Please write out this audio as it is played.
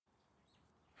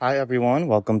Hi, everyone.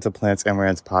 Welcome to Plants and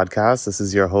Rants podcast. This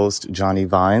is your host, Johnny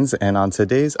Vines. And on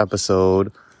today's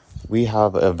episode, we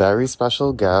have a very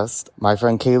special guest. My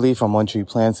friend Kaylee from One Tree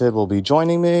Planted will be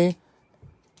joining me.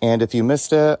 And if you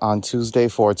missed it, on Tuesday,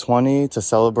 4/20, to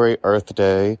celebrate Earth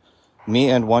Day,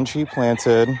 me and One Tree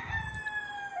Planted,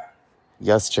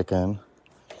 yes, chicken.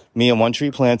 Me and One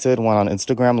Tree Planted went on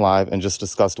Instagram Live and just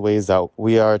discussed ways that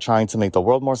we are trying to make the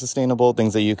world more sustainable,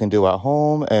 things that you can do at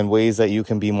home, and ways that you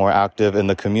can be more active in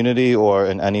the community or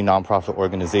in any nonprofit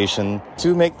organization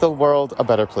to make the world a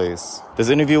better place. This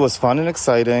interview was fun and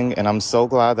exciting, and I'm so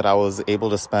glad that I was able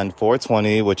to spend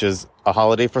 4/20, which is a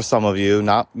holiday for some of you,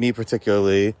 not me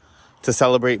particularly, to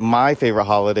celebrate my favorite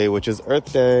holiday, which is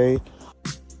Earth Day.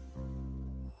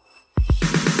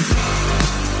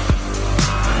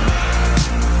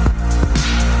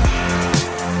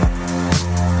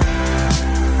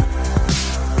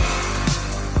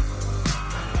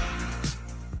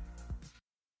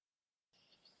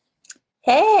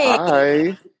 Hey,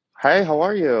 Hi. Hey, how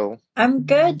are you? I'm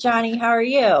good, Johnny. How are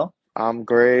you? I'm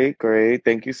great, great.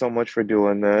 Thank you so much for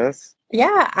doing this.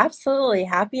 Yeah, absolutely.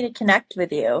 Happy to connect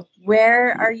with you.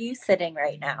 Where are you sitting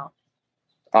right now?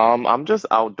 I'm just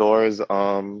outdoors,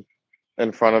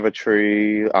 in front of a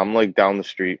tree. I'm like down the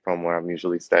street from where I'm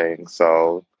usually staying.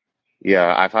 So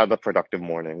yeah, I've had a productive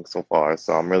morning so far.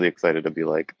 So I'm really excited to be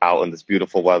like out in this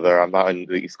beautiful weather. I'm not in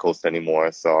the East Coast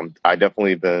anymore, so I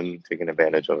definitely been taking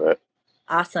advantage of it.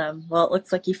 Awesome. Well, it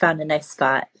looks like you found a nice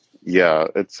spot. Yeah,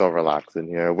 it's so relaxing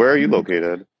here. Where are you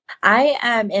located? I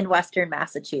am in Western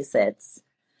Massachusetts.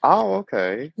 Oh,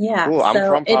 okay. Yeah, Cool. I'm so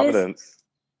from it is. Providence.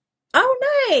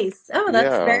 Oh, nice. Oh, that's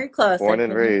Yeah, very close. born I've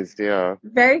and been raised. Yeah.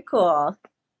 very cool.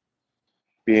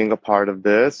 Being a part of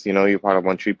this. You're part of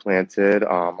One Tree Planted.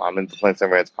 I'm in the Plants and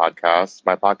Rants podcast.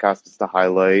 My podcast is to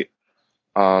highlight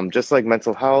just like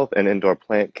mental health and indoor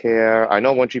plant care. I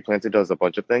know One Tree Planted does a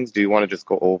bunch of things. Do you want to just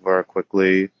go over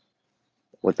quickly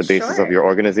what the basis of Sure. your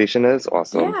organization is?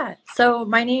 Awesome. Yeah. So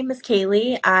my name is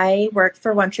Kaylee. I work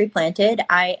for One Tree Planted.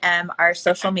 I am our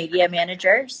social media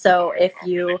manager. So if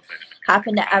you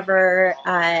happen to ever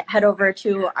head over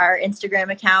to our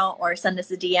Instagram account or send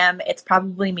us a DM, it's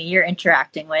probably me you're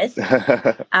interacting with.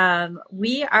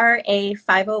 We are a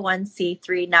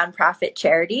 501c3 nonprofit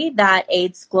charity that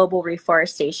aids global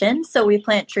reforestation. So we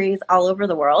plant trees all over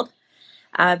the world.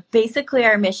 Basically,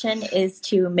 our mission is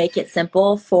to make it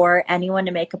simple for anyone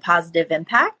to make a positive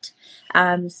impact.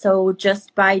 So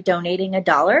just by donating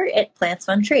 $1, it plants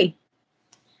one tree.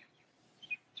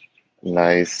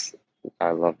 Nice.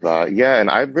 I love that. Yeah, and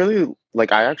I really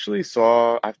like I actually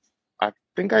saw I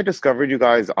think I discovered you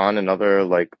guys on another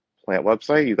like plant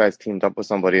website. You guys teamed up with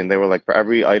somebody and they were like, for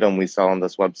every item we sell on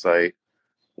this website,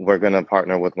 we're gonna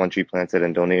partner with One Tree Planted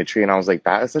and donate a tree. And I was like,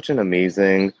 that is such an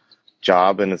amazing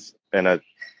job and a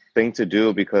thing to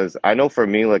do because I know for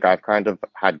me, like I've kind of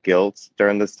had guilt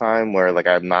during this time where like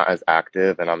I'm not as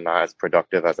active and I'm not as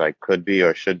productive as I could be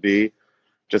or should be,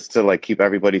 just to like keep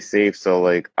everybody safe. So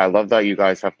like I love that you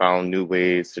guys have found new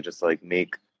ways to just like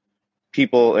make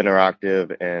people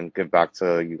interactive and give back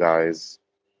to you guys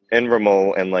in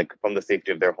remote and like from the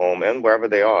safety of their home and wherever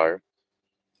they are.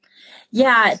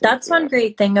 Yeah, So that's yeah. one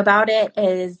great thing about it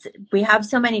is we have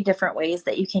so many different ways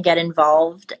that you can get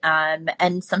involved.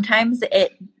 And sometimes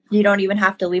you don't even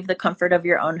have to leave the comfort of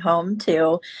your own home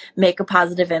to make a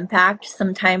positive impact.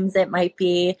 Sometimes it might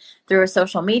be through a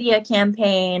social media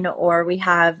campaign, or we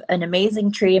have an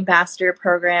amazing tree ambassador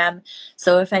program.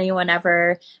 So if anyone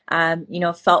ever,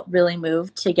 felt really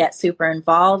moved to get super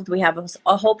involved, we have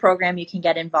a whole program you can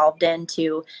get involved in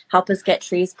to help us get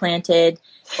trees planted,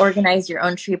 organize your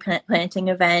own tree planting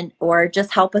event, or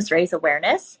just help us raise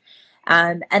awareness.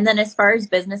 And then as far as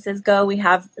businesses go, we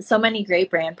have so many great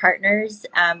brand partners.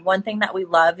 One thing that we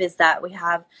love is that we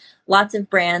have lots of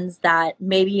brands that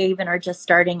maybe even are just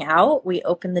starting out. We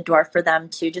open the door for them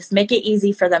to just make it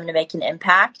easy for them to make an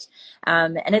impact.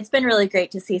 And it's been really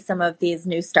great to see some of these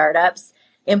new startups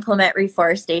implement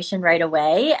reforestation right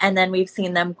away. And then we've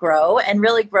seen them grow and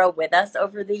really grow with us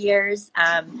over the years.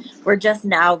 We're just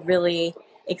now really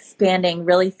expanding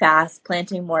really fast,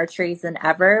 planting more trees than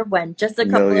ever. When just a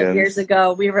couple of years Millions.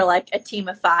 ago, we were like a team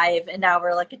of 5, and now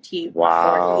we're like a team of 40.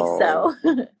 Wow.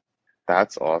 So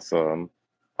That's awesome.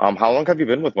 How long have you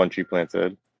been with One Tree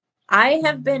Planted? I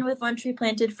have been with One Tree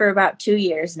Planted for about 2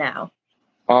 years now.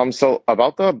 So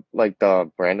about the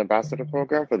brand ambassador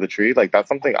program for the tree, like that's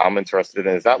something I'm interested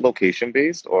in. Is that location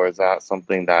based or is that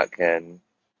something that can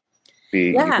be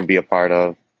you Yeah, can be a part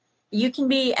of? you can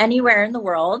be anywhere in the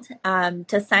world.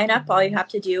 To sign up, all you have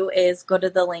to do is go to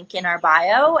the link in our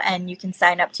bio, and you can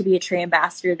sign up to be a tree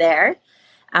ambassador there.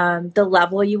 The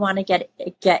level you want to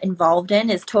get involved in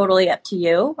is totally up to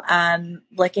you.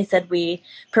 Like I said, we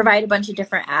provide a bunch of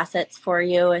different assets for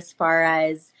you as far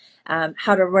as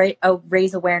how to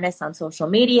raise awareness on social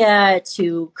media,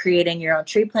 to creating your own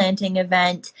tree planting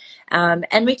event.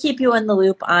 And we keep you in the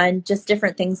loop on just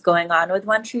different things going on with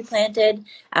One Tree Planted.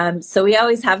 So we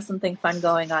always have something fun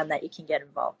going on that you can get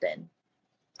involved in.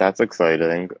 That's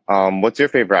exciting. What's your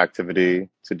favorite activity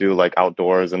to do like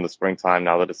outdoors in the springtime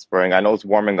now that it's spring? I know it's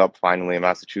warming up finally in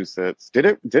Massachusetts.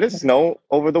 Did it snow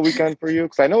over the weekend for you?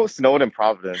 Because I know it snowed in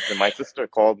Providence and my sister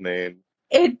called me.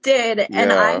 It did. And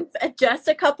Yeah, just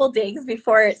a couple days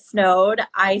before it snowed,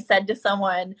 I said to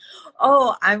someone,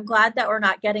 "Oh, I'm glad that we're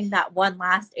not getting that one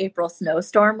last April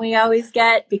snowstorm we always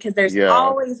get, because there's yeah,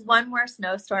 always one more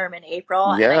snowstorm in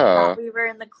April." And I thought yeah. we were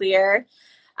in the clear.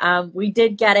 We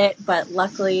did get it, but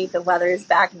luckily the weather's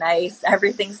back nice.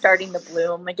 Everything's starting to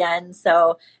bloom again.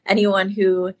 So anyone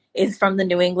who is from the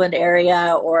New England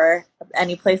area or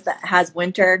any place that has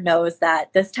winter knows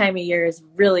that this time of year is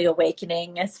really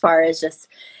awakening as far as just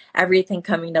everything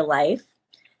coming to life.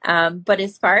 But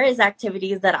as far as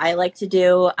activities that I like to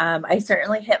do, I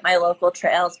certainly hit my local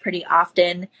trails pretty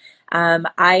often.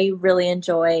 I really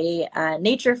enjoy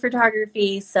nature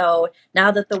photography. So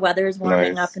now that the weather is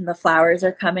warming up Nice. and the flowers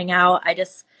are coming out, I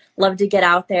just love to get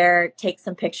out there, take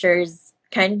some pictures,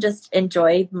 kind of just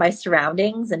enjoy my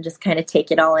surroundings and just kind of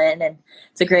take it all in. And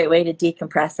it's a great way to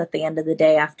decompress at the end of the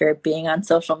day after being on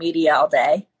social media all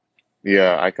day.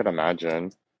 Yeah, I could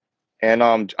imagine.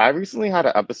 And I recently had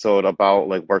an episode about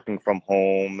like working from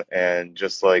home and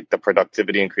just like the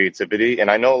productivity and creativity. And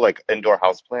I know like indoor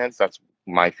houseplants, that's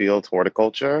my field,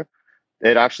 horticulture.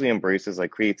 It actually embraces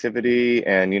like creativity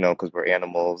and because we're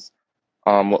animals.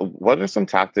 What are some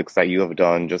tactics that you have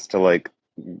done just to like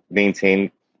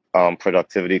maintain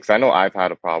productivity? Because I know I've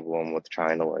had a problem with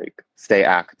trying to like stay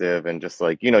active and just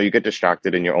like you get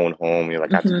distracted in your own home. You're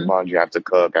like, I have to do Hmm. laundry, I have to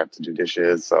cook, I have to do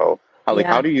dishes. So how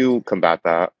Yeah. do you combat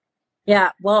that?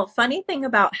 Yeah, well, funny thing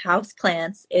about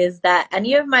houseplants is that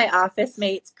any of my office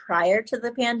mates prior to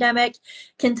the pandemic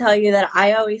can tell you that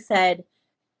I always said,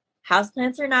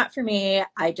 houseplants are not for me.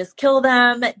 I just kill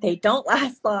them. They don't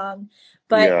last long.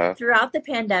 But Yeah, throughout the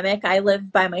pandemic, I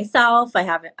live by myself.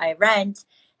 I rent.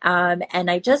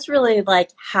 And I just really like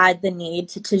had the need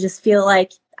to just feel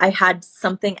like I had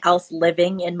something else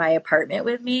living in my apartment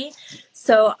with me.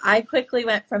 So I quickly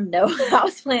went from no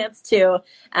houseplants to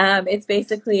it's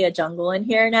basically a jungle in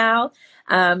here now.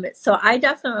 So I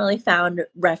definitely found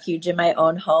refuge in my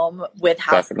own home with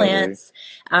definitely.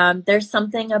 houseplants. There's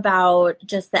something about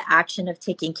just the action of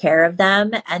taking care of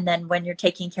them. And then when you're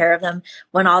taking care of them,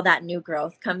 when all that new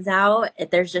growth comes out,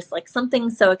 there's just like something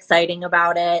so exciting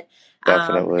about it, and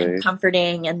Definitely.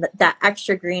 comforting. And that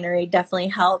extra greenery definitely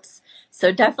helps.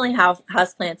 So definitely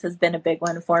houseplants has been a big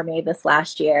one for me this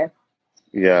last year.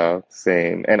 Yeah,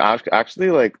 same. And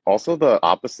actually, like, also the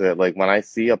opposite. Like, when I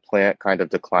see a plant kind of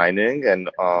declining, and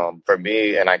for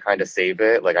me, and I kind of save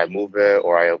it, like, I move it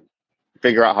or I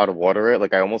figure out how to water it,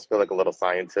 like, I almost feel like a little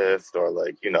scientist, or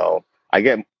like, I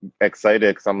get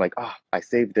excited because I'm like, ah, I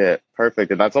saved it.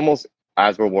 Perfect. And that's almost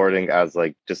as rewarding as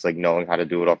like just like knowing how to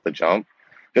do it off the jump.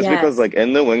 Just because, Yes. like,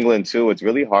 in New England too, it's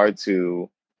really hard to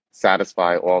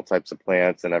satisfy all types of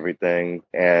plants and everything.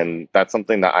 And that's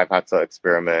something that I've had to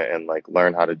experiment and like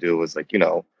learn how to do is like,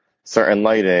 certain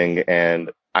lighting.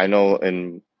 And I know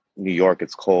in New York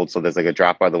it's cold, so there's like a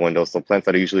draft by the window. So plants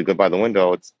that are usually good by the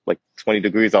window, it's like 20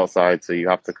 degrees outside, so you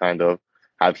have to kind of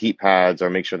have heat pads or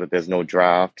make sure that there's no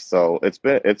draft. So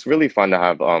it's really fun to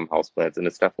have house plants, and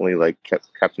it's definitely like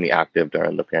kept me active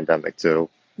during the pandemic too.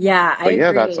 Yeah, I But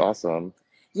yeah, that's agree. awesome.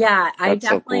 Yeah, I That's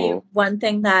so definitely, cool. one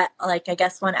thing that, like, I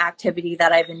guess one activity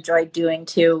that I've enjoyed doing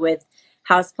too with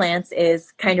houseplants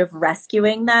is kind of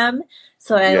rescuing them.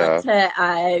 So I like Yeah.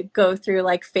 to go through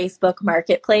like Facebook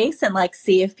Marketplace and like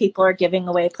see if people are giving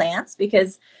away plants,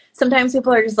 because sometimes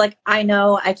people are just like, I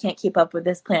know I can't keep up with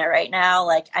this plant right now.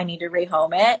 Like, I need to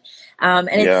rehome it. And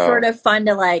it's Yeah. sort of fun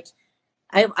to like,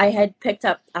 I had picked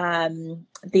up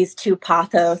these two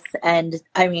pothos, and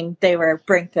I mean, they were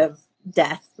brink of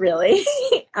death, really.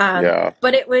 Yeah.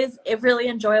 But it really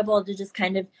enjoyable to just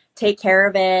kind of take care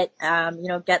of it,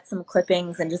 get some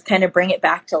clippings and just kind of bring it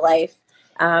back to life.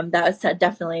 That was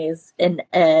definitely is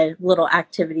a little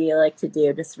activity I like to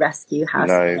do, just rescue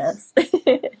Nice.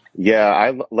 houseplants.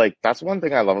 Yeah, like that's one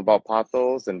thing I love about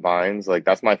pothos and vines. Like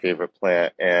that's my favorite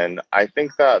plant, and I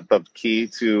think that the key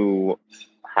to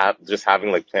have just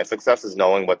having like plant success is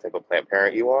knowing what type of plant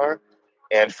parent you are.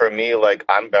 And for me, like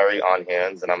I'm very on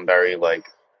hands, and I'm very like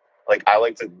like I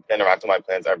like to interact with my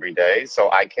plants every day,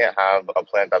 so I can't have a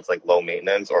plant that's like low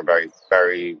maintenance or very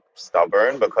very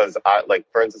stubborn because I like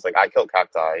for instance like I kill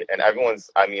cacti and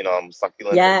succulents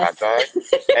and Yes. cacti,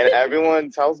 and everyone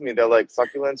tells me they're like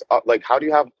succulents like how do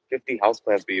you have 50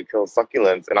 houseplants but you kill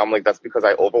succulents? And I'm like that's because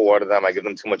I overwater them, I give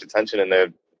them too much attention, and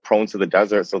they're prone to the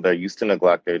desert, so they're used to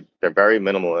neglect. They're very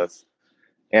minimalist.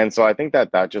 And so I think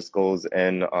that that just goes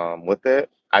in with it.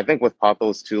 I think with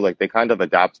pothos too, like they kind of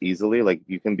adapt easily. Like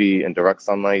you can be in direct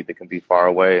sunlight, they can be far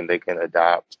away, and they can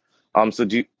adapt. So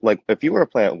do you like if you were a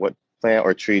plant, what plant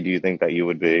or tree do you think that you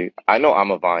would be? I know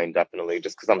I'm a vine, definitely,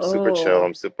 just because I'm super chill, Oh,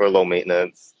 I'm super low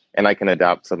maintenance, and I can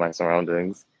adapt to my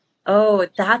surroundings. oh,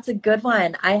 that's a good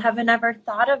one. I haven't ever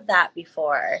thought of that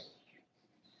before.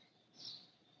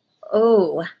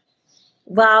 Oh,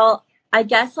 well, I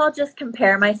guess I'll just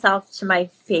compare myself to my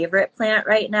favorite plant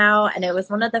right now. And it was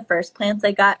one of the first plants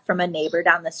I got from a neighbor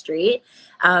down the street.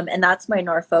 And that's my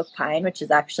Norfolk pine, which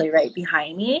is actually right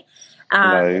behind me.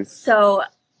 Nice. So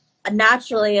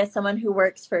naturally, as someone who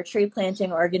works for a tree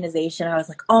planting organization, I was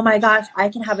like, oh my gosh, I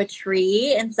can have a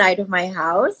tree inside of my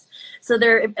house. So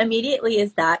there immediately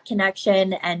is that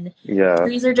connection. And Yeah.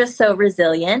 trees are just so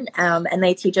resilient, and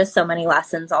they teach us so many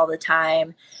lessons all the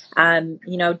time.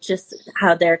 Just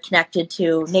how they're connected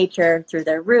to nature through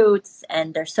their roots,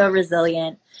 and they're so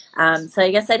resilient. So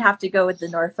I guess I'd have to go with the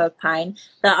Norfolk pine.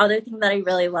 The other thing that I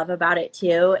really love about it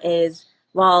too is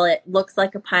while it looks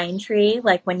like a pine tree,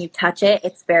 like when you touch it,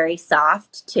 it's very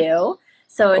soft too.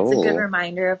 So it's a good Oh,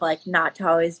 reminder of like not to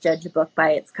always judge a book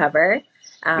by its cover.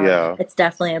 yeah. It's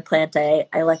definitely a plant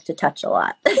I like to touch a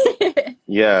lot.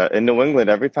 Yeah, in New England,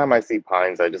 every time I see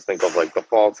pines, I just think of like the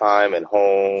fall time and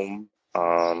home.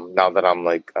 Now that I'm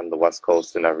like on the West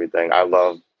Coast and everything, I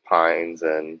love pines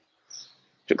and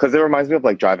because it reminds me of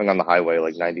like driving on the highway,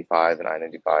 like 95 and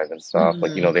I-95 and stuff.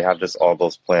 Like, Mhm. they have just all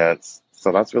those plants.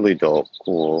 So that's really dope.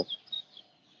 Cool.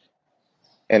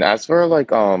 And as for like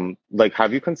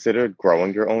have you considered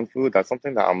growing your own food? That's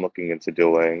something that I'm looking into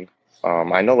doing.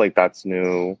 I know like that's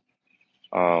new.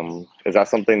 Is that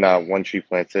something that One Tree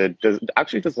Planted does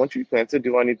One Tree Planted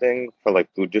do anything for like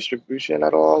food distribution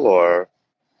at all, or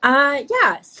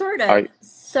Yeah, sort I of.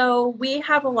 So we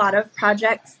have a lot of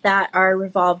projects that are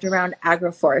revolved around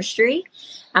agroforestry,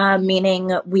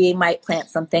 meaning we might plant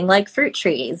something like fruit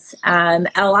trees. A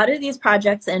lot of these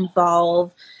projects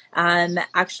involve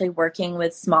actually working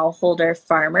with smallholder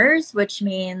farmers, which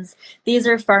means these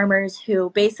are farmers who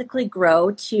basically grow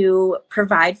to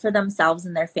provide for themselves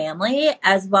and their family,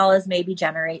 as well as maybe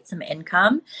generate some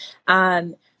income.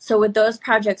 So with those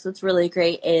projects, what's really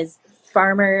great is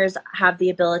farmers have the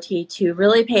ability to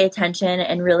really pay attention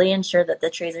and really ensure that the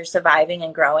trees are surviving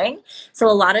and growing. So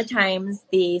a lot of times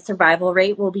the survival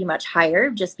rate will be much higher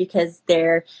just because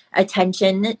their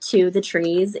attention to the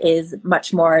trees is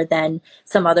much more than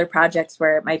some other projects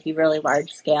where it might be really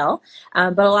large scale.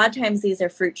 But a lot of times these are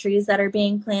fruit trees that are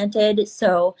being planted.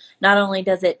 So not only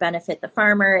does it benefit the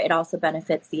farmer, it also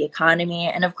benefits the economy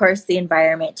and of course the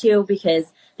environment too,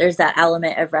 because there's that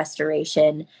element of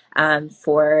restoration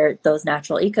for those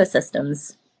natural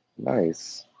ecosystems.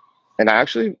 nice. And I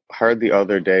actually heard the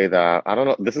other day that I don't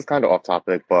know, this is kind of off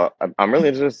topic, but I'm really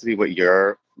interested to see what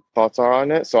your thoughts are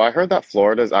on it. So I heard that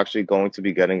Florida is actually going to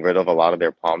be getting rid of a lot of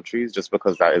their palm trees just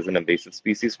because that is an invasive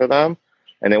species for them,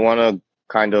 and they want to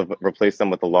kind of replace them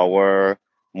with the lower,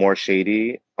 more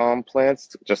shady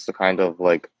plants just to kind of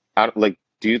like like.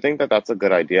 Do you think that that's a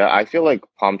good idea? I feel like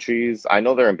palm trees, I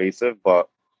know they're invasive, but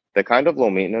they're kind of low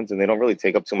maintenance and they don't really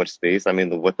take up too much space. I mean,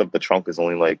 the width of the trunk is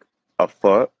only like a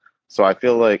foot. So I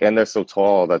feel like, and they're so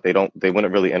tall that they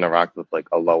wouldn't really interact with like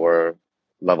a lower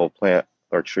level plant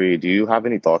or tree. Do you have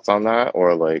any thoughts on that?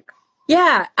 Or like,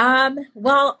 Yeah,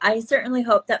 well, I certainly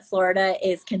hope that Florida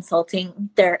is consulting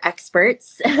their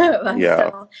experts.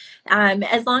 yeah,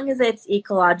 As long as it's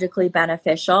ecologically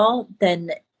beneficial,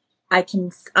 then I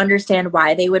can understand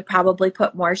why they would probably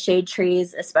put more shade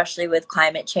trees, especially with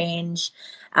climate change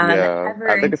yeah. ever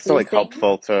I think it's to like help increasing.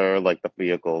 filter like the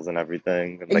vehicles and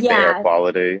everything and like the air Yeah,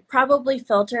 quality. probably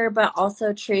filter, but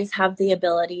also trees have the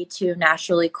ability to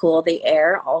naturally cool the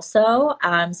air also.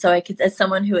 So I could, as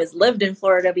someone who has lived in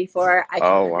Florida before, I can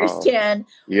Oh, wow. understand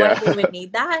why they Yeah. would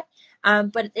need that.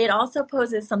 But it also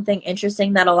poses something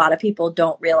interesting that a lot of people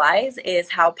don't realize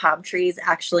is how palm trees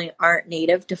actually aren't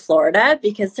native to Florida,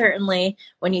 because certainly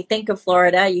when you think of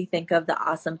Florida, you think of the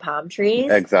awesome palm trees.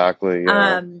 Exactly.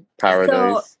 Yeah. So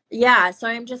Paradise. Yeah, so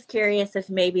I'm just curious if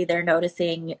maybe they're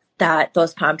noticing that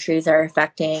those palm trees are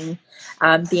affecting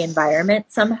the environment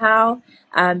somehow.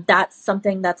 That's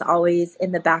something that's always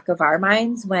in the back of our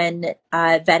minds when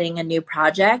vetting a new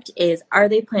project is, are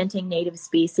they planting native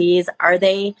species? Are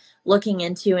they looking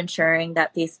into ensuring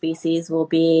that these species will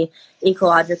be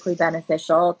ecologically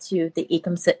beneficial to the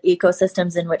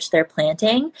ecosystems in which they're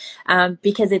planting?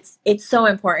 Because it's so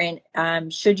important.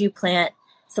 Should you plant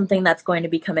something that's going to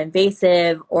become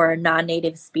invasive or a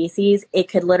non-native species, it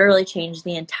could literally change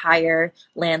the entire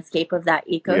landscape of that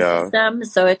Yeah. ecosystem.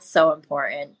 So it's so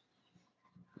important.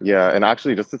 Yeah, and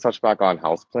actually, just to touch back on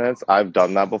houseplants, I've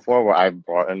done that before where I've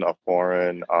brought in a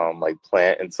foreign like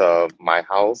plant into my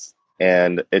house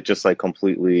and it just like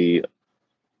completely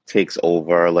takes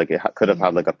over. Like could have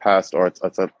had like a pest or it's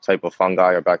a type of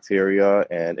fungi or bacteria,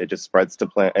 and it just spreads to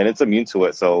plant, and it's immune to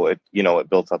it. So it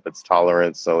built up its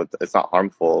tolerance, so it's not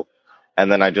harmful. And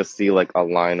then I just see like a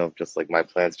line of just like my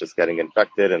plants just getting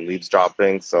infected and leaves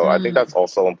dropping. So I think Mm, that's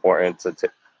also important to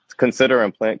consider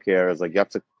in plant care is like you have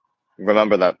to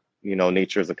remember that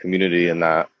nature is a community, and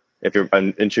that if you're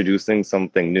introducing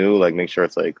something new, like make sure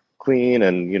it's like clean,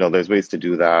 and there's ways to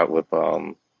do that with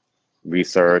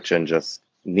research and just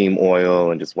neem oil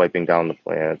and just wiping down the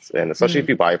plants. And especially if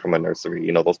you mm. buy it from a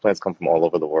nursery, those plants come from all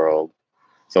over the world.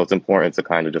 So it's important to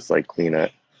kind of just like clean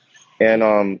it.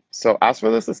 And so as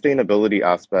for the sustainability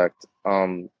aspect,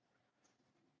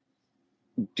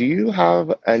 do you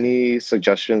have any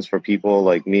suggestions for people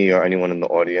like me or anyone in the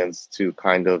audience to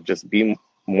kind of just be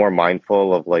more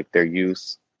mindful of like their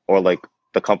use or like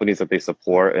the companies that they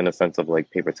support in a sense of like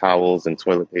paper towels and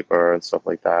toilet paper and stuff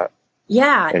like that?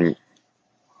 Yeah, And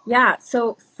yeah.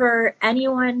 So for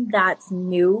anyone that's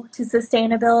new to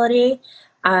sustainability,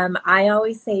 I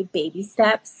always say baby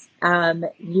steps.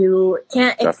 You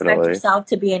can't expect definitely, yourself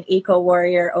to be an eco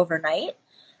warrior overnight.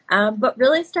 But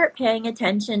really start paying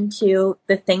attention to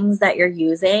the things that you're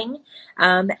using,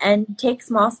 and take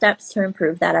small steps to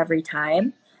improve that every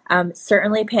time.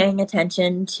 Certainly paying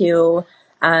attention to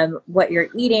what you're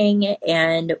eating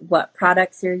and what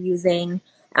products you're using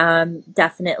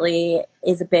definitely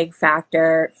is a big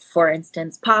factor. For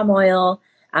instance, palm oil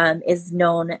is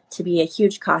known to be a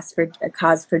huge a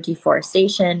cause for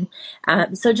deforestation.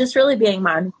 So just really being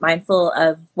mindful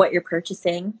of what you're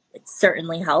purchasing, it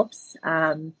certainly helps.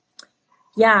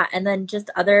 Yeah, and then just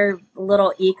other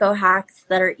little eco hacks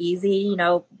that are easy,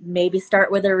 maybe start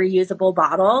with a reusable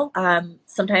bottle.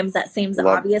 Sometimes that seems love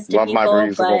obvious to love my people,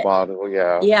 reusable but bottle.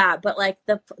 Yeah, yeah, but like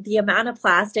the amount of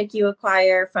plastic you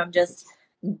acquire from just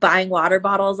buying water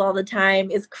bottles all the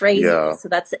time is crazy. yeah, So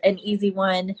that's an easy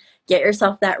one. Get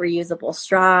yourself that reusable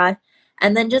straw,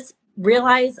 and then just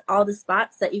realize all the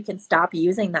spots that you can stop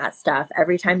using that stuff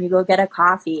every time you go get a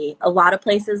coffee. A lot of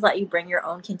places let you bring your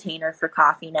own container for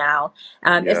coffee now.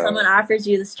 If yeah. someone offers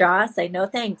you the straw, say no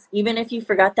thanks. Even if you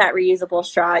forgot that reusable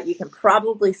straw, you can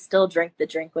probably still drink the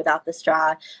drink without the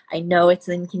straw. I know it's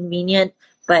inconvenient,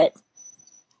 but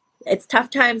it's tough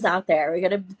times out there. We got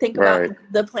to think about Right.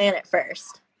 the planet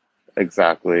first.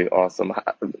 Exactly. Awesome.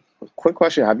 Quick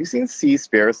question. Have you seen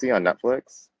Seaspiracy on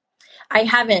Netflix? I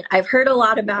haven't. I've heard a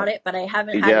lot about it, but I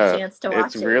haven't had a Yeah, chance to it's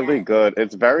watch it really yet. good.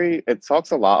 It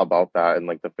talks a lot about that in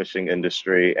like the fishing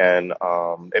industry, and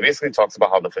it basically talks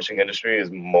about how the fishing industry is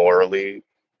morally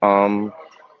um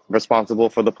responsible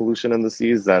for the pollution in the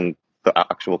seas than the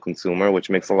actual consumer, which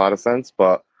makes a lot of sense.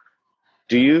 But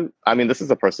I mean, this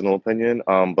is a personal opinion,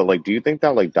 but like, do you think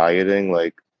that like dieting,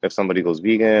 like if somebody goes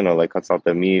vegan or like cuts out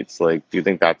their meats, like, do you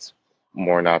think that's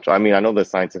more natural? I mean, I know there's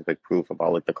scientific proof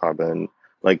about like the carbon.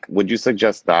 Like, would you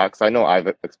suggest that? Because I know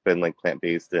I've been like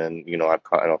plant-based and I've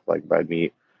cut off like red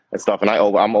meat and stuff, and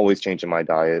I'm always changing my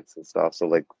diets and stuff. So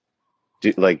like,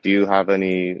 do you have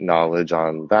any knowledge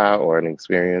on that or any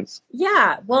experience?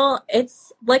 Yeah, well,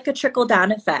 it's like a trickle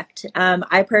down effect.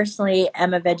 I personally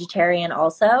am a vegetarian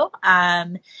also.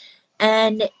 And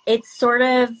it's sort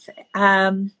of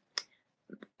um,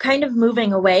 kind of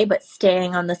moving away, but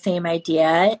staying on the same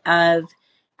idea of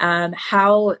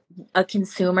how a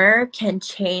consumer can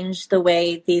change the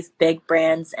way these big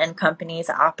brands and companies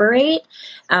operate.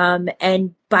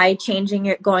 And by changing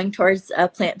it, going towards a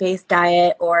plant based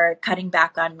diet or cutting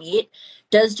back on meat,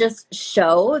 does just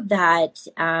show that,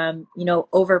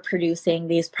 overproducing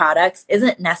these products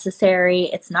isn't necessary.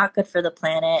 It's not good for the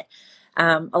planet.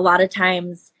 A lot of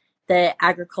times, the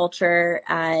agriculture,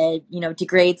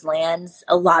 degrades lands.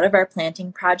 A lot of our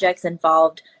planting projects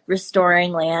involved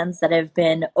restoring lands that have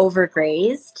been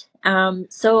overgrazed.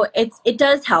 So it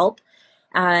does help.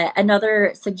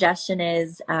 Another suggestion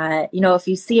is, if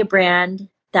you see a brand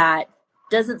that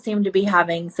doesn't seem to be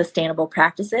having sustainable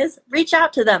practices, reach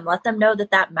out to them. Let them know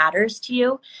that that matters to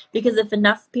you. Because if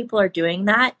enough people are doing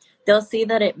that, they'll see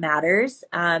that it matters,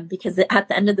 because at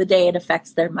the end of the day, it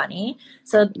affects their money.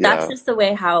 So that's Yeah. just the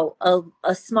way how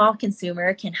a small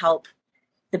consumer can help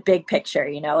the big picture.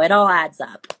 It all adds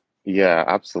up. Yeah,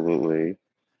 absolutely.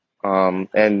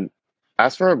 And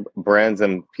as for brands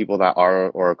and people that are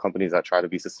or companies that try to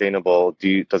be sustainable,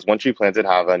 does One Tree Planted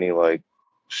have any like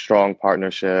strong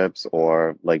partnerships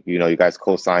or like you guys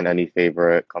co-sign any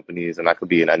favorite companies, and that could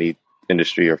be in any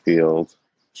industry or field,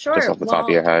 just Sure. off the top of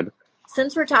your Well, head?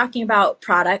 since we're talking about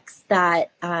products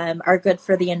that are good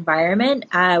for the environment,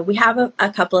 we have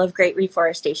a couple of great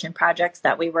reforestation projects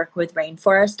that we work with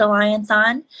Rainforest Alliance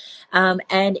on.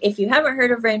 And if you haven't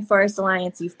heard of Rainforest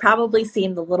Alliance, you've probably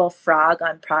seen the little frog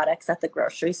on products at the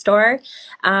grocery store.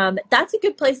 That's a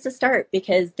good place to start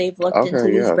because they've looked into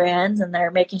Okay, these yeah. brands and they're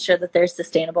making sure that there's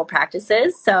sustainable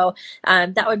practices. So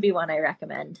that would be one I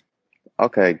recommend.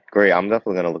 Okay, great. I'm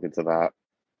definitely gonna look into that.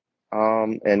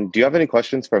 And do you have any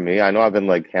questions for me? I know I've been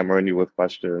like hammering you with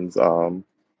questions.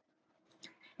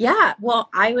 Yeah, well,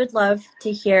 I would love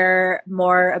to hear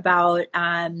more about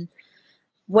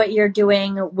what you're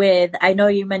doing with. I know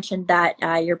you mentioned that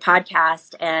your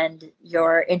podcast and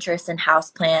your interest in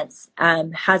houseplants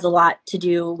has a lot to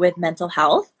do with mental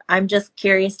health. I'm just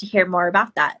curious to hear more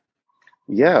about that.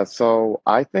 Yeah, so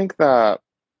I think that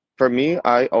for me,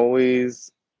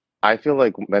 I feel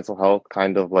like mental health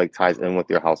kind of like ties in with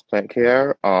your houseplant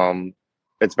care.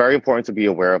 It's very important to be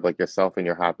aware of like yourself and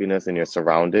your happiness and your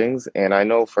surroundings. And I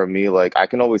know for me, like I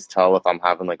can always tell if I'm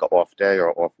having like an off day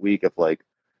or off week, if like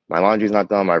my laundry's not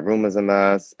done, my room is a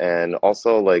mess, and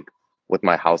also like with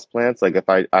my houseplants, like if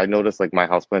I notice like my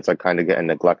houseplants are kind of getting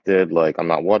neglected, like I'm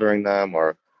not watering them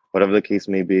or whatever the case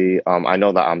may be, I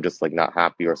know that I'm just like not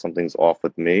happy or something's off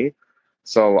with me.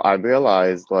 So I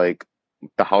realized like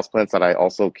the houseplants that I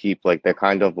also keep, like they're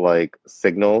kind of like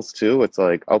signals too. It's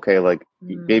like, okay, like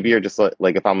maybe Mm, you're just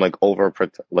like if I'm like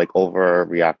like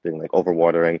overreacting, like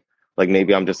overwatering, like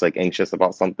maybe I'm just like anxious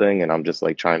about something and I'm just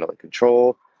like trying to like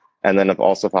control. And then if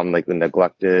I'm like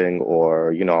neglecting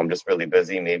or I'm just really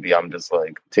busy, maybe I'm just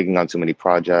like taking on too many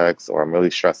projects or I'm really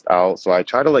stressed out. So I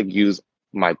try to like use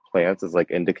my plants as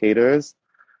like indicators,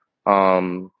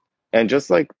 um, and just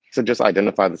like to just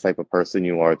identify the type of person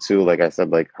you are too. Like I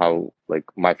said, like how like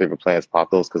my favorite plants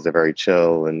pothos because they're very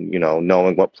chill, and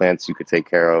knowing what plants you could take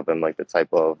care of and like the type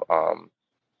of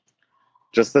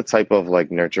just the type of like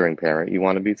nurturing parent you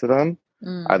want to be to them. I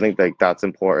mm. think like that's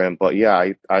important. But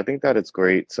yeah, I think that it's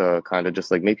great to kind of just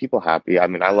like make people happy. I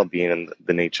mean, I love being in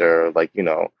the nature, like,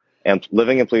 and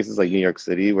living in places like New York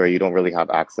City where you don't really have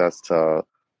access to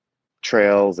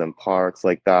trails and parks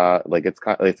like that. Like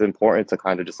it's important to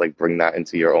kind of just like bring that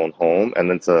into your own home and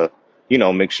then to,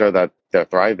 make sure that they're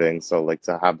thriving. So like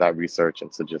to have that research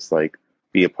and to just like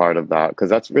be a part of that because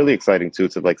that's really exciting too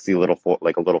to like see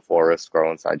like a little forest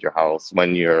grow inside your house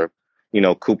when you're,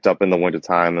 cooped up in the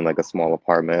wintertime in like a small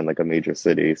apartment in like a major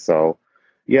city. So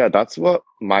yeah, that's what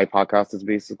my podcast is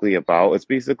basically about. It's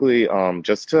basically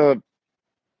just to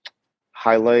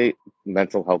highlight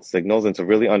mental health signals and to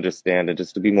really understand and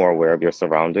just to be more aware of your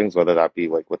surroundings, whether that be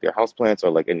like with your houseplants or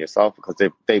like in yourself, because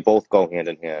they both go hand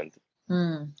in hand.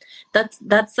 Mm.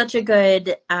 That's such a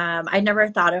good. I never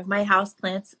thought of my house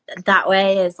plants that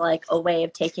way as like a way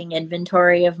of taking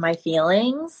inventory of my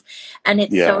feelings, and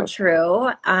it's so Yeah,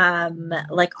 true.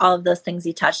 Like all of those things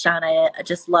you touched on, I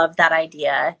just love that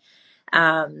idea.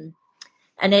 Um,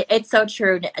 and it's so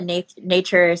true.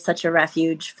 Nature is such a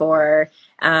refuge for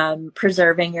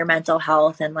preserving your mental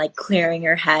health and like clearing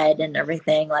your head and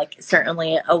everything. Like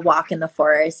certainly a walk in the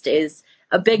forest is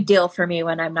a big deal for me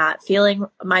when I'm not feeling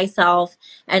myself,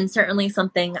 and certainly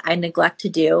something I neglect to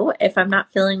do if I'm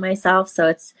not feeling myself. So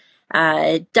it's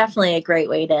definitely a great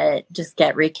way to just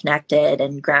get reconnected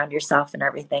and ground yourself and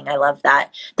everything. I love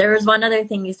that. There was one other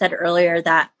thing you said earlier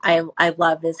that I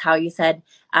love is how you said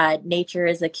nature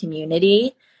is a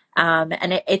community.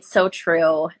 And it's so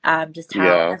true, just how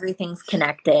yeah. everything's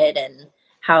connected and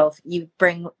how if you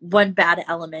bring one bad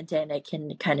element in, it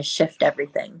can kind of shift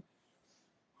everything.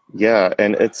 Yeah,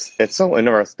 and it's so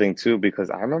interesting too because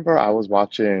I remember I was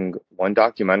watching one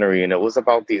documentary and it was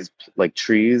about these like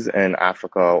trees in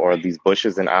Africa or these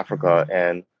bushes in Africa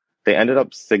and they ended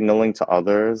up signaling to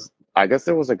others. I guess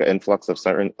there was like an influx of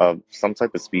certain of some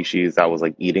type of species that was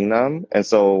like eating them. And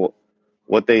so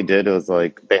what they did was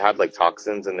like they had like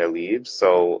toxins in their leaves.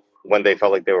 So when they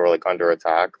felt like they were like under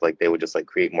attack, like they would just like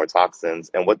create more toxins.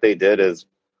 And what they did is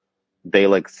they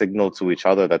like signaled to each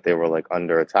other that they were like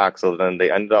under attack. So then they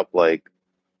ended up like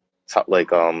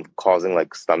causing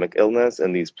like stomach illness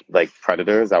in these like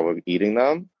predators that were eating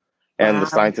them. And the Wow.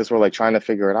 scientists were like trying to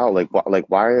figure it out, like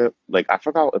why, like I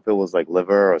forgot if it was like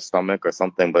liver or stomach or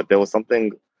something, but there was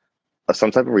something,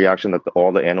 some type of reaction that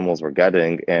all the animals were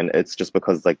getting, and it's just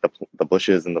because like the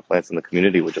bushes and the plants in the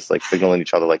community were just like signaling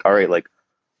each other, like, all right, like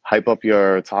hype up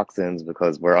your toxins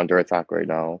because we're under attack right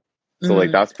now. So like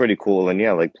Mm, that's pretty cool, and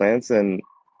yeah, like plants and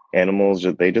animals,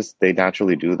 they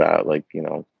naturally do that, like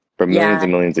for millions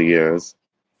and yeah. millions of years.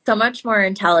 So much more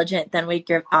intelligent than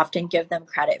often give them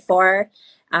credit for.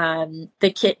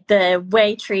 The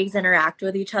way trees interact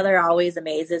with each other always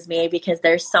amazes me because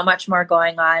there's so much more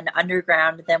going on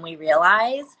underground than we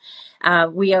realize.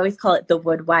 We always call it the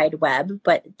wood wide web,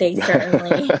 but they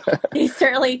certainly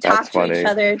That's talk to each funny.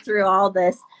 other through all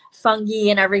this fungi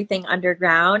and everything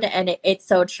underground. And it's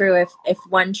so true. If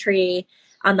one tree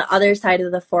on the other side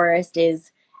of the forest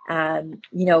is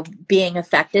being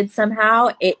affected somehow,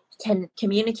 it can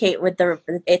communicate with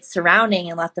its surrounding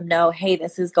and let them know, hey,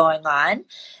 this is going on.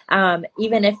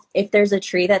 Even if there's a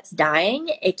tree that's dying,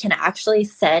 it can actually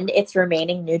send its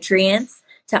remaining nutrients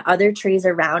to other trees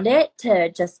around it to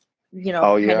just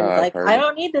Oh kind yeah, of I've like, I heard.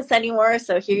 don't need this anymore,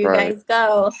 so here you Right. guys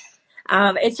go.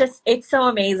 It's so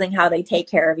amazing how they take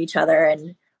care of each other,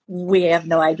 and we have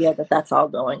no idea that that's all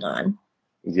going on.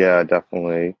 Yeah,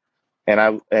 definitely. And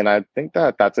I think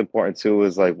that that's important too,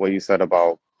 is like what you said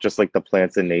about just like the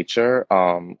plants in nature.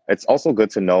 It's also good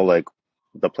to know like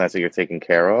the plants that you're taking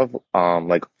care of.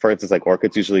 Like for instance, like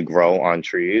orchids usually grow on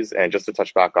trees. And just to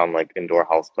touch back on like indoor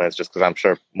house plants, just because I'm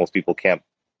sure most people can't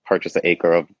purchase an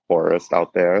acre of forest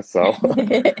out there. So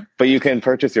but you can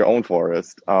purchase your own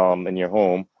forest in your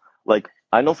home. Like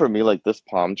I know for me, like this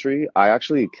palm tree, I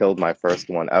actually killed my first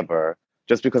one ever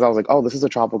just because I was like, oh, this is a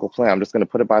tropical plant. I'm just gonna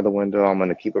put it by the window. I'm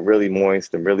gonna keep it really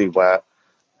moist and really wet.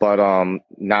 But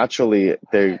naturally,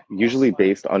 they're usually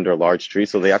based under large trees,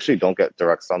 so they actually don't get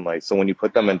direct sunlight. So when you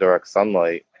put them in direct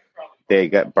sunlight, they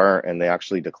get burnt and they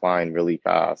actually decline really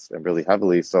fast and really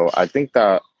heavily. So I think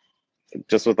that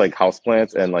just with like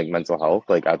houseplants and like mental health,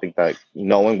 like I think that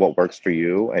knowing what works for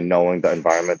you and knowing the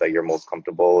environment that you're most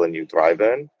comfortable and you thrive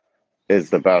in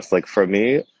is the best. Like for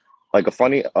me, like a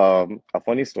funny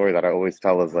story that I always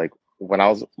tell is like when I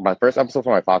was my first episode for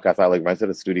my podcast, I like rented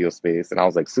a studio space and I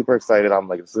was like super excited. I'm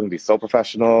like, this is gonna be so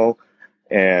professional.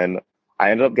 And I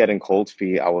ended up getting cold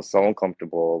feet. I was so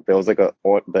uncomfortable. There was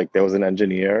there was an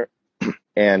engineer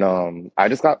and I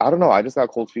don't know, I just got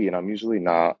cold feet and I'm usually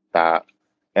not that.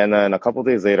 And then a couple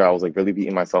days later, I was like really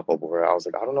beating myself up over it. I was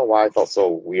like, I don't know why I felt so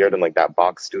weird in like that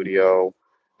box studio.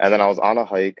 And then I was on a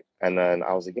hike and then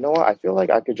I was like, you know what? I feel like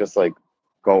I could just like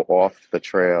go off the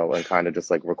trail and kind of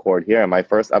just like record here. And my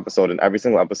first episode and every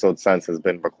single episode since has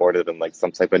been recorded in like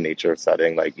some type of nature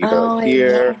setting, like either like Oh, I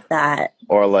here love that.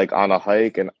 or like on a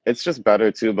hike. And it's just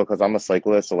better too because I'm a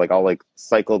cyclist. So like I'll like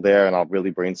cycle there and I'll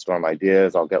really brainstorm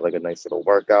ideas. I'll get like a nice little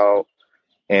workout.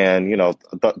 And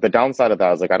the downside of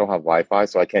that is like I don't have Wi-Fi,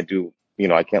 so I can't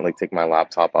I can't like take my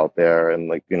laptop out there and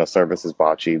like service is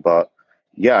botchy. But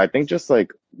yeah, I think just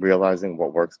like realizing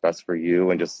what works best for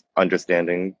you and just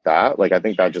understanding that, like I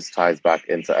think that just ties back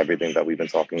into everything that we've been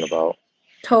talking about.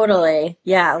 Totally.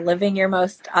 Yeah. Living your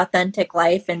most authentic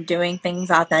life and doing things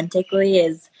authentically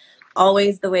is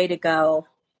always the way to go.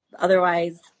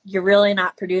 Otherwise, you're really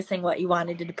not producing what you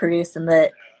wanted to produce in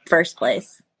the first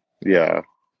place. Yeah.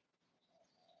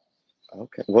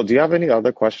 Okay. Well, do you have any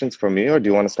other questions for me, or do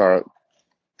you want to start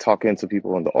talking to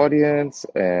people in the audience?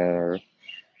 Or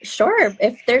Sure.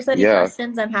 If there's any yeah,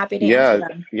 questions, I'm happy to answer yeah,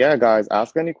 them. yeah, guys,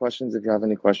 ask any questions if you have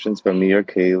any questions for me or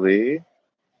Kaylee.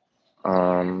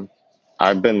 Um,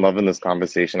 I've been loving this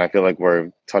conversation. I feel like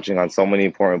we're touching on so many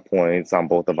important points on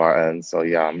both of our ends. So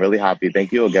yeah, I'm really happy.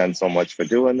 Thank you again so much for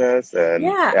doing this, and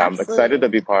Yeah, yeah, I'm excited to absolutely.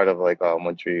 be part of like a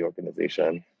One Tree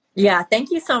organization. Yeah.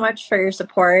 Thank you so much for your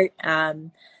support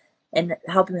and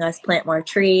helping us plant more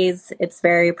trees. It's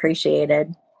very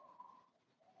appreciated.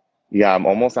 Yeah, I'm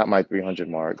almost at my 300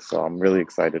 mark, so I'm really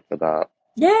excited for that.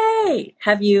 Yay!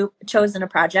 Have you chosen a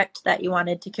project that you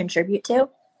wanted to contribute to?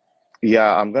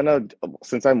 Yeah,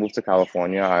 since I moved to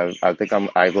California, I think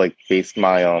I've like based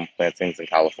my plantings in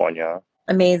California.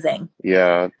 Amazing.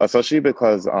 Yeah, especially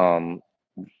because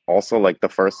also like the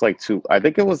first like two, I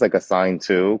think it was like a sign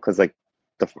too, because like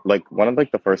like one of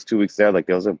like the first 2 weeks there, like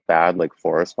there was a bad like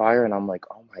forest fire, and I'm like,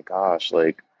 oh my gosh,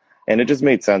 like, and it just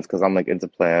made sense because I'm like into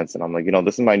plants, and I'm like,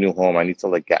 this is my new home. I need to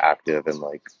like get active and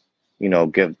like,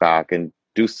 give back and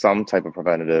do some type of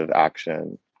preventative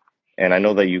action. And I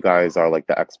know that you guys are like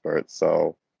the experts,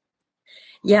 so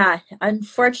Yeah,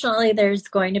 unfortunately, there's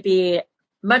going to be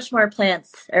much more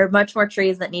plants or much more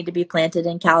trees that need to be planted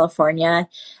in California.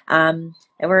 And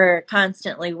we're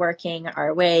constantly working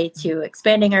our way to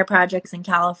expanding our projects in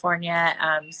California.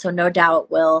 So no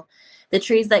doubt will the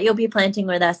trees that you'll be planting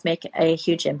with us make a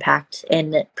huge impact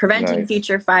in preventing Nice.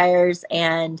 future fires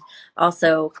and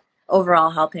also overall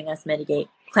helping us mitigate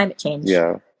climate change.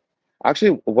 Yeah.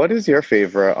 Actually, what is your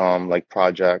favorite like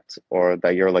project or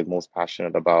that you're like most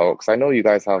passionate about? Because I know you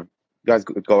guys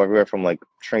go everywhere from like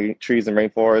trees and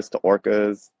rainforests to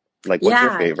orcas. Like, what's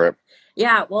your Yeah, favorite?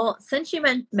 yeah. Well, since you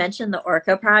mentioned the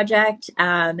Orca project,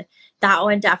 that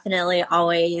one definitely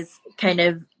always kind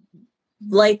of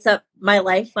lights up my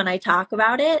life when I talk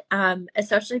about it,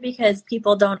 especially because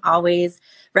people don't always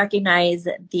recognize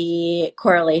the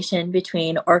correlation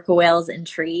between orca whales and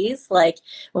trees. Like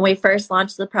when we first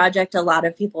launched the project, a lot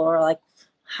of people were like,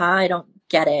 huh, I don't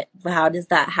get it. How does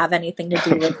that have anything to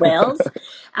do with whales?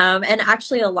 And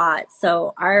actually, a lot.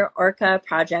 So, our Orca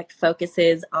project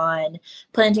focuses on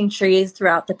planting trees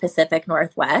throughout the Pacific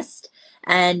Northwest.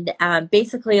 And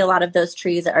basically, a lot of those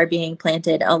trees are being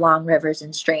planted along rivers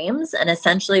and streams. And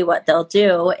essentially, what they'll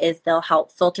do is they'll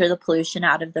help filter the pollution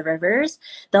out of the rivers.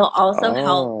 They'll also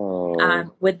help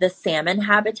Oh, with the salmon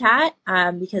habitat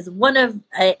because one of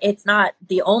it's not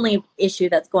the only issue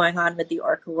that's going on with the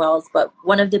orca whales, but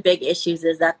one of the big issues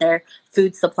is that their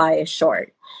food supply is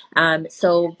short.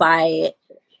 So by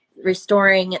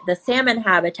restoring the salmon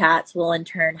habitats will in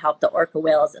turn help the orca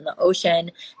whales in the ocean,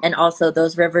 and also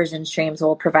those rivers and streams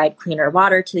will provide cleaner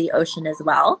water to the ocean as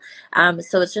well.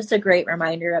 So it's just a great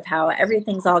reminder of how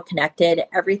everything's all connected,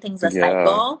 everything's a yeah.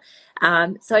 cycle.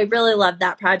 So I really love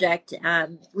that project.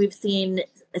 We've seen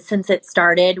since it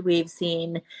started, we've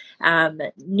seen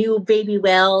new baby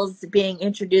whales being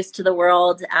introduced to the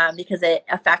world because it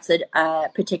affects a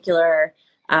particular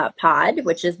pod,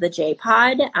 which is the J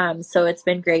pod. So it's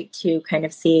been great to kind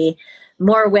of see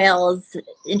more whales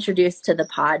introduced to the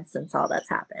pod since all that's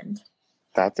happened.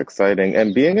 That's exciting.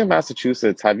 And being in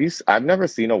Massachusetts, I've never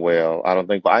seen a whale, I don't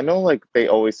think, but I know like they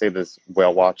always say this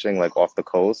whale watching like off the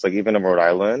coast, like even in Rhode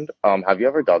Island. Have you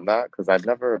ever done that? Because I've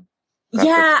never got to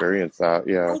Yeah, experience that.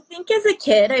 Yeah. I think as a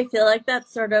kid, I feel like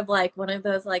that's sort of like one of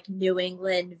those like New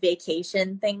England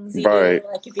vacation things you do. Right.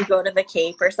 Like if you go to the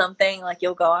Cape or something, like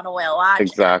you'll go on a whale watch. And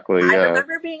Exactly. I Yeah.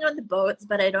 remember being on the boats,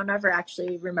 but I don't ever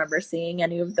actually remember seeing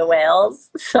any of the whales.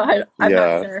 So I'm not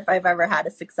Yeah. sure if I've ever had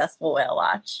a successful whale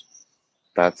watch.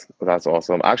 That's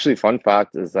awesome. Actually, fun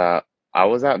fact is that I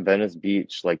was at Venice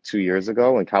Beach like 2 years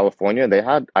ago in California.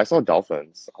 I saw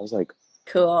dolphins. I was like,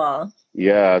 Cool.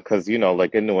 yeah, because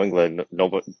like in New England,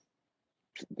 nobody,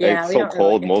 Yeah, it's we so don't really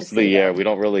cold get to most of the see year. them. We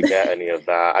don't really get any of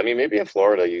that. I mean, maybe in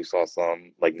Florida you saw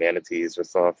some like manatees or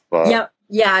stuff, but Yep.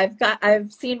 Yeah,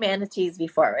 I've seen manatees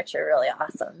before, which are really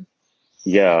awesome.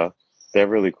 yeah, they're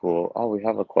really cool. Oh, we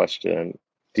have a question.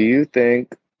 Do you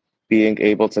think being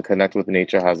able to connect with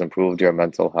nature has improved your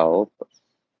mental health?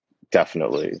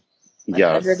 Definitely.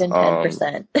 Yes.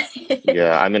 110%.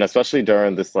 Yeah, I mean, especially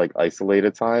during this like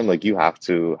isolated time, like you have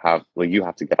to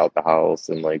get out the house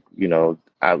and like,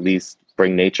 at least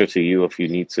bring nature to you if you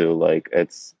need to. Like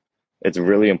it's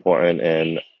really important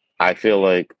and I feel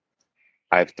like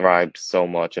I've thrived so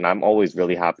much and I'm always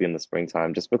really happy in the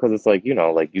springtime just because it's like,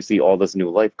 like you see all this new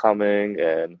life coming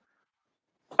and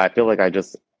I feel like I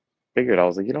just figured I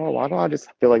was like, why don't I just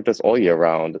feel like this all year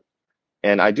round?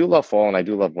 And I do love fall and I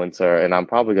do love winter, and I'm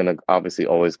probably gonna obviously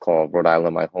always call Rhode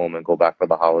Island my home and go back for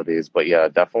the holidays. But yeah,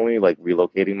 definitely like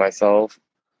relocating myself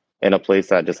in a place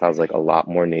that just has like a lot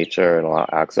more nature and a lot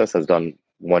of access has done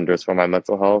wonders for my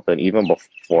mental health. And even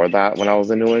before that, when I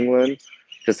was in New England,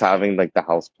 just having like the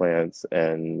house plants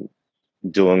and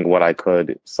doing what I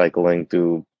could, cycling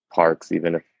through parks,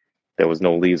 even if there was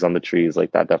no leaves on the trees,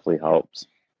 like that definitely helps.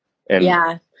 And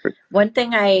Yeah. One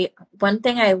thing I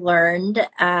learned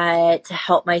to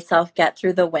help myself get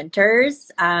through the winters.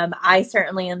 I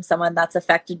certainly am someone that's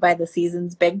affected by the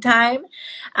seasons big time.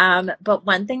 But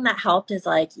one thing that helped is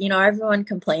like, everyone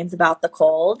complains about the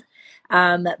cold.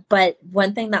 But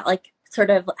one thing that like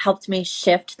sort of helped me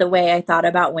shift the way I thought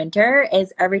about winter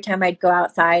is every time I'd go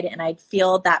outside and I'd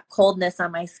feel that coldness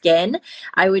on my skin,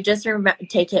 I would just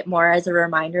take it more as a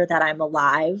reminder that I'm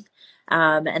alive,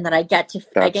 and that I that's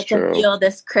get to true. feel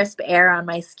this crisp air on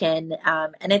my skin,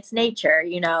 and it's nature.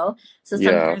 So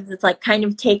Yeah. sometimes it's like kind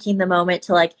of taking the moment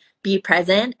to like be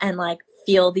present and like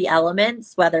feel the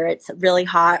elements, whether it's really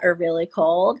hot or really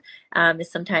cold.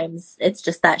 Sometimes it's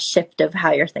just that shift of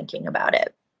how you're thinking about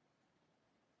it.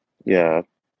 Yeah.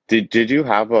 Did you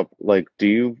have a like do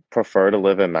you prefer to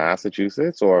live in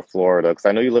Massachusetts or Florida? Because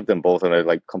I know you lived in both and they're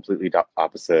like completely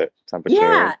opposite temperatures.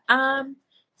 Yeah.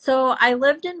 So I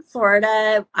lived in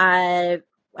Florida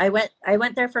I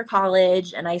went there for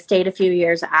college, and I stayed a few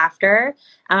years after.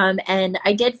 And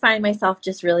I did find myself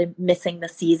just really missing the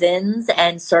seasons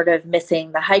and sort of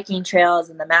missing the hiking trails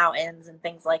and the mountains and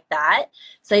things like that.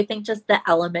 So I think just the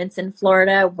elements in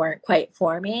Florida weren't quite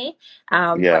for me.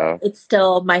 But Yeah. it's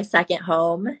still my second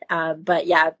home. But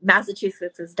yeah,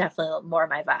 Massachusetts is definitely more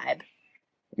my vibe.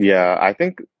 Yeah, I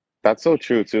think that's so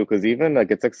true too, because even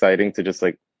like it's exciting to just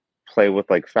like play with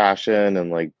like fashion and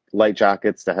like light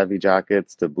jackets to heavy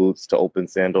jackets to boots to open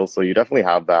sandals. So you definitely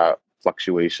have that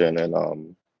fluctuation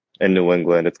in New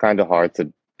England. It's kind of hard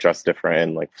to dress different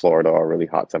in like Florida or really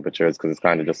hot temperatures because it's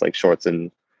kind of just like shorts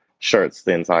and shirts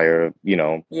the entire,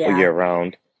 Yeah. year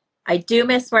round. I do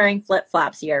miss wearing flip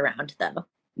flops year round, though.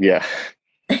 Yeah.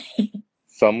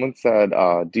 Someone said,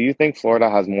 do you think Florida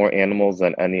has more animals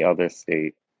than any other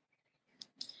states?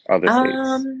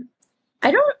 Um,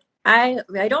 I don't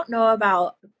I don't know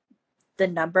about the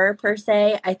number per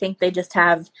se. I think they just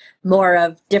have more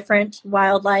of different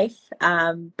wildlife.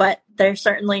 But they're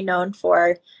certainly known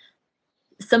for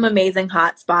some amazing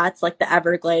hot spots, like the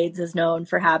Everglades is known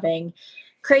for having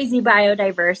crazy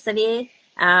biodiversity.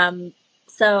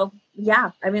 So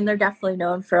yeah, I mean they're definitely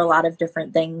known for a lot of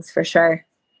different things for sure.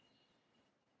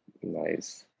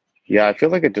 Nice. Yeah, I feel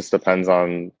like it just depends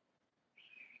on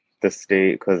the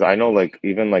state because I know like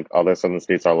even like other southern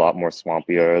states are a lot more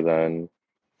swampier than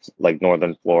like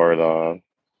northern Florida.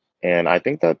 And I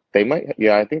think that they might,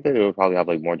 yeah, I think that they would probably have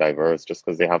like more diverse just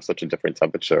because they have such a different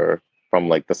temperature from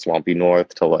like the swampy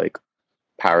north to like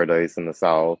paradise in the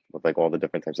south with like all the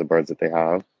different types of birds that they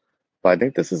have. But I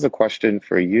think this is a question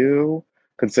for you.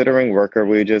 Considering worker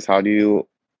wages, how do you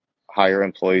hire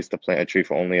employees to plant a tree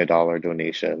for only $1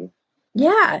 donation?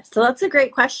 Yeah, so that's a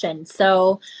great question.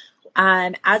 So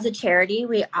as a charity,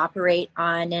 we operate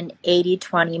on an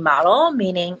 80-20 model,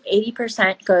 meaning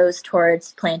 80% goes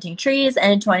towards planting trees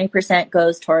and 20%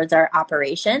 goes towards our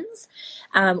operations.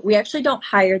 We actually don't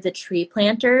hire the tree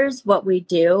planters. What we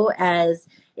do as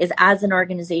an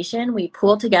organization, we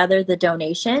pool together the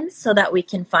donations so that we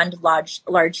can fund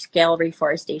large scale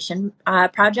reforestation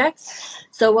projects.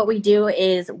 So what we do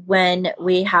is when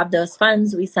we have those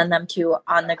funds, we send them to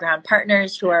on the ground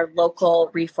partners who are local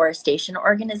reforestation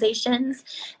organizations,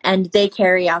 and they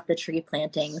carry out the tree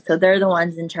planting. So they're the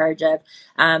ones in charge of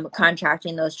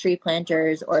contracting those tree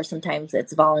planters, or sometimes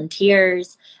it's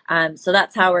volunteers. So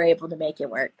that's how we're able to make it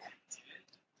work.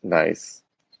 Nice.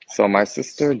 So my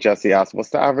sister Jessie asked, what's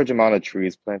the average amount of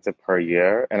trees planted per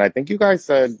year? And I think you guys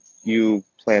said you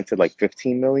planted like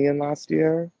 15 million last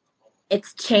year.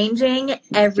 It's changing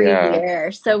every Yeah,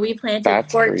 year. So we planted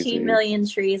that's 14 crazy. million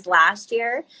trees last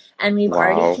year, and we've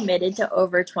already Wow. committed to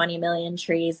over 20 million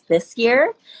trees this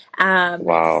year.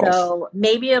 Wow. So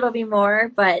maybe it'll be more,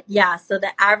 but yeah, so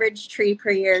the average tree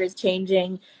per year is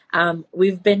changing.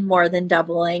 We've been more than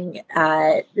doubling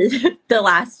the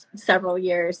last several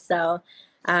years. So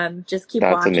just keep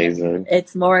That's watching. amazing.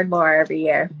 It's more and more every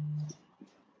year.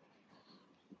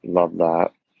 Love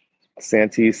that.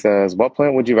 Santee says, what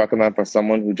plant would you recommend for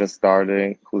someone who's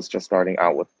just starting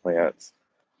out with plants?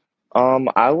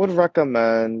 I would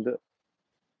recommend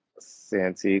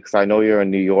Santee, because I know you're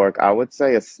in New York. I would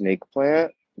say a snake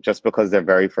plant just because they're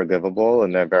very forgivable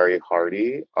and they're very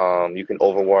hardy. You can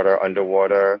overwater,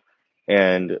 underwater,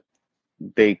 and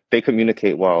they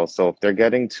communicate well. So if they're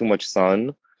getting too much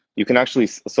sun, you can actually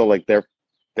so like their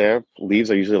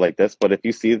leaves are usually like this, but if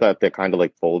you see that they're kind of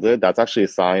like folded, that's actually a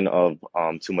sign of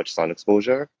too much sun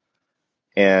exposure,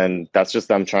 and that's just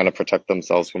them trying to protect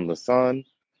themselves from the sun.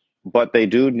 But they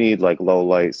do need like low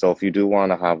light. So if you do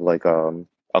want to have like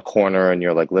a corner in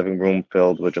your like living room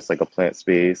filled with just like a plant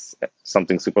space,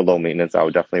 something super low maintenance, I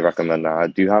would definitely recommend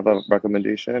that. Do you have a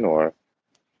recommendation or?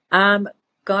 Um,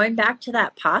 Going back to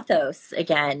that pothos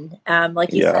again,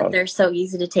 like you said, Yeah, they're so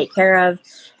easy to take care of.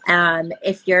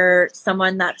 If you're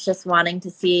someone that's just wanting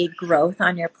to see growth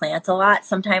on your plant a lot,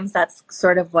 sometimes that's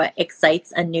sort of what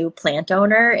excites a new plant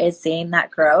owner is seeing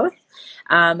that growth.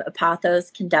 A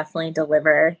pothos can definitely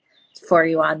deliver for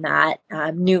you on that.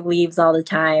 New leaves all the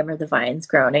time, or the vines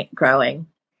growing.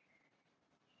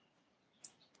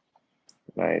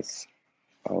 nice.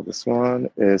 Oh, this one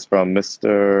is from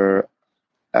Mr.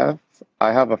 F.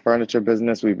 I have a furniture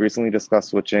business. We've recently discussed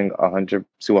switching 100%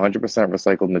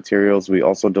 recycled materials. We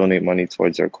also donate money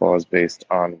towards your cause based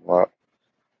on what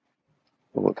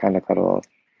kind of cut off?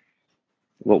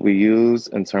 What we use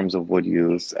in terms of wood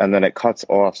use, and then it cuts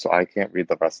off, so I can't read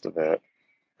the rest of it.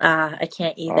 I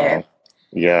can't Uh, either.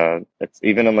 yeah, it's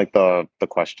even in like the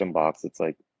question box, it's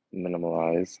like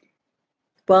minimalized.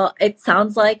 Well, it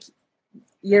sounds like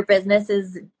your business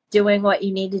is doing what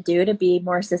you need to do to be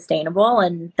more sustainable.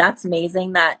 And that's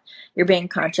amazing that you're being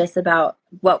conscious about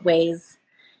what ways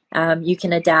you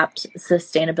can adapt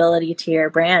sustainability to your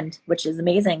brand, which is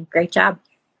amazing. Great job.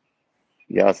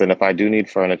 Yes, and if I do need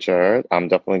furniture, I'm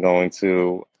definitely going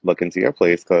to look into your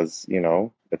place because,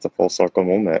 it's a full circle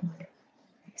moment.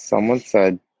 Someone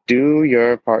said, do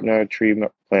your partner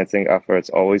planting efforts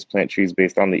always plant trees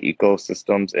based on the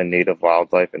ecosystems and native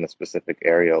wildlife in a specific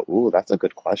area? Ooh, that's a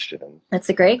good question. That's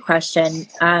a great question.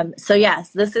 So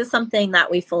yes, this is something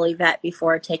that we fully vet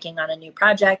before taking on a new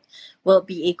project. Will it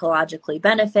be ecologically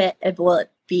benefit? Will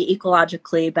it be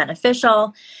ecologically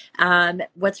beneficial?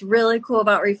 What's really cool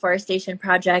about reforestation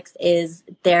projects is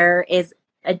there is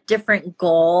a different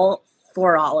goal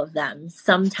for all of them.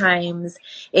 Sometimes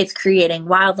it's creating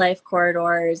wildlife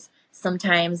corridors.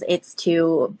 Sometimes it's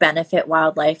to benefit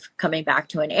wildlife coming back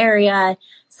to an area.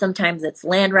 Sometimes it's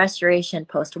land restoration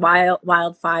post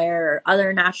wildfire or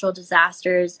other natural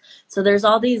disasters. So there's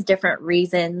all these different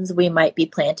reasons we might be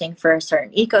planting for a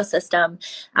certain ecosystem.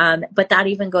 But that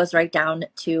even goes right down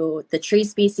to the tree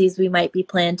species we might be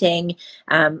planting.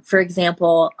 For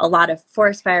example, a lot of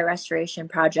forest fire restoration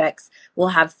projects will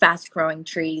have fast growing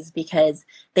trees because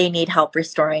they need help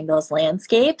restoring those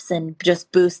landscapes and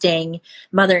just boosting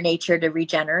Mother Nature to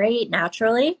regenerate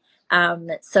naturally.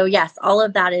 So yes, all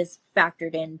of that is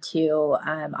factored into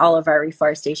all of our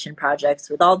reforestation projects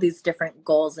with all these different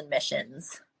goals and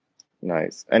missions.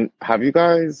 Nice. And have you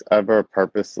guys ever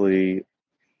purposely,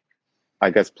 I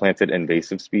guess, planted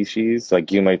invasive species?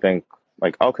 Like you might think,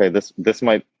 like, okay, this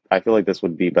might, I feel like this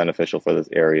would be beneficial for this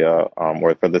area,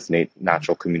 or for this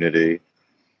natural community.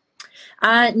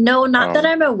 No, not that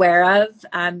Um, I'm aware of.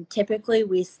 Typically,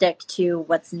 we stick to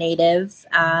what's native.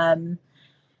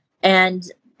 And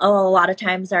a lot of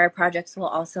times our projects will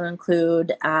also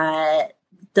include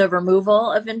the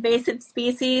removal of invasive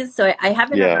species. So I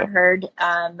haven't ever yeah, heard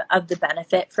of the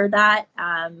benefit for that.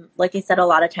 Like I said, a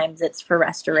lot of times it's for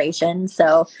restoration.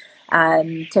 So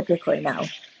typically, no.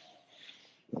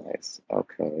 nice.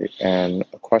 Okay. And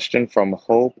a question from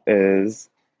Hope is,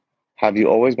 have you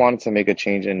always wanted to make a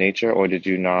change in nature, or did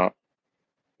you not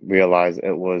realize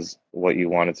it was what you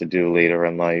wanted to do later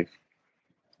in life?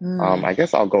 Mm. I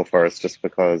guess I'll go first just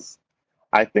because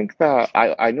I think that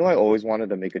I knew I always wanted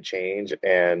to make a change,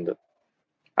 and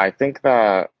I think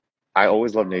that I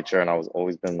always loved nature and I was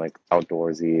always been like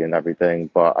outdoorsy and everything,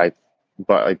 but I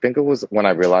think it was when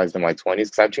I realized in my 20s,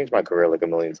 because I've changed my career like a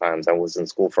million times. I was in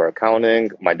school for accounting,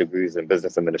 my degree's in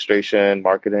business administration,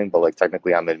 marketing, but like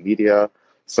technically I'm in media.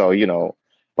 So,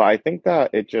 but I think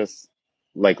that it just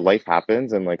like life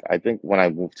happens. And like I think when I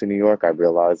moved to New York, I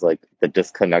realized like the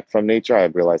disconnect from nature, I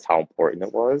realized how important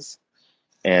it was.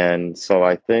 And so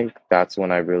I think that's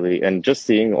when I really, and just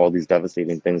seeing all these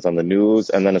devastating things on the news,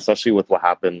 and then especially with what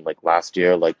happened like last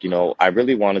year, like, I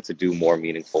really wanted to do more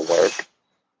meaningful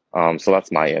work. So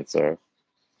that's my answer.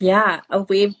 Yeah,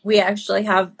 we actually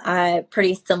have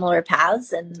pretty similar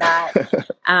paths in that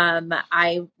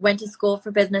I went to school for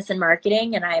business and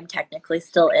marketing, and I am technically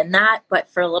still in that. But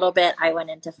for a little bit, I went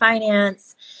into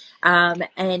finance,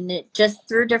 and just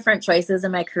through different choices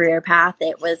in my career path,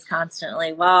 it was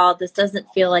constantly, well, this doesn't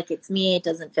feel like it's me. It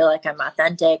doesn't feel like I'm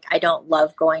authentic. I don't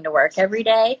love going to work every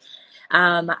day.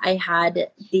 I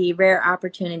had the rare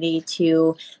opportunity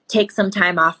to take some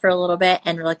time off for a little bit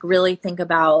and like really think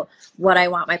about what I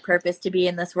want my purpose to be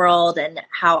in this world and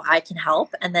how I can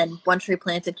help. And then One Tree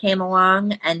Planted came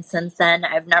along, and since then,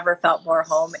 I've never felt more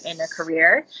home in a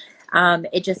career.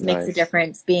 It just makes a Nice.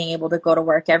 difference being able to go to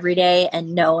work every day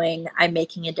and knowing I'm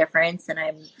making a difference and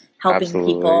I'm helping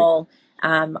Absolutely. people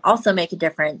also make a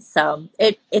difference. So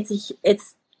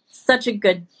it's such a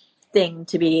good thing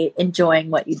to be enjoying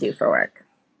what you do for work.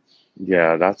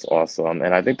 Yeah, that's awesome.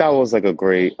 And I think that was like a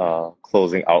great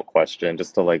closing out question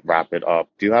just to like wrap it up.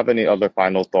 Do you have any other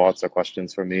final thoughts or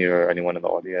questions for me or anyone in the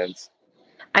audience?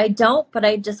 I don't, but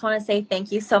I just want to say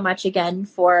thank you so much again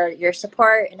for your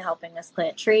support and helping us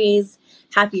plant trees.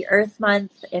 Happy Earth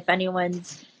Month. If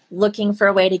anyone's looking for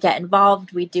a way to get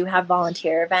involved, we do have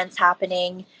volunteer events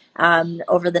happening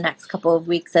over the next couple of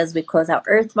weeks as we close out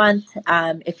Earth Month.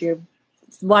 If you're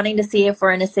wanting to see if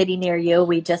we're in a city near you,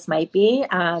 we just might be.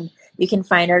 You can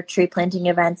find our tree planting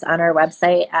events on our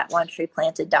website at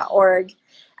onetreeplanted.org.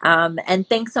 And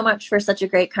thanks so much for such a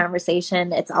great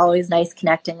conversation. It's always nice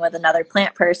connecting with another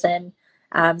plant person.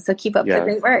 So keep up the Yes.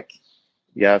 great work.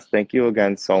 Yes, thank you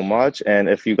again so much. And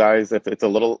if you guys, if it's a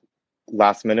little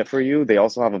last minute for you, they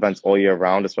also have events all year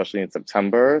round, especially in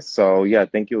September. So yeah,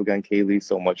 thank you again, Kaylee,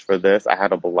 so much for this. I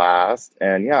had a blast.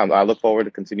 And yeah, I look forward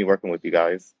to continue working with you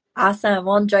guys. Awesome.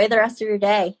 Well, enjoy the rest of your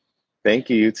day. Thank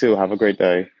you. You too. Have a great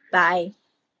day. Bye.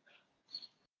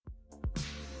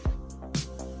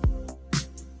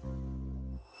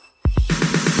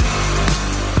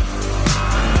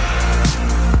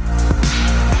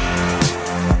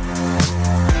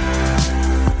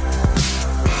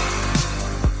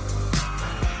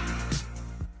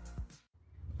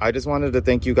 I just wanted to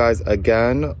thank you guys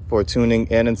again for tuning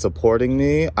in and supporting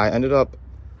me.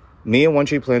 Me and One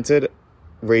Tree Planted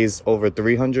raised over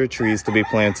 300 trees to be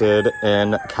planted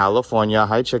in California.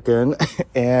 Hi, chicken.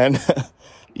 And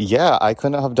yeah, I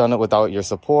couldn't have done it without your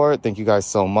support. Thank you guys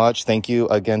so much. Thank you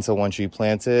again to One Tree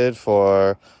Planted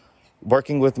for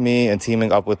working with me and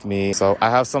teaming up with me. So I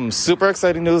have some super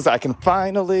exciting news that I can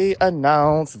finally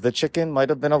announce. The chicken might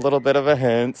have been a little bit of a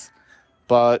hint,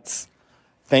 but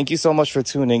thank you so much for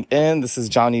tuning in. This is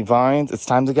Johnny Vines. It's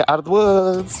time to get out of the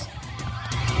woods.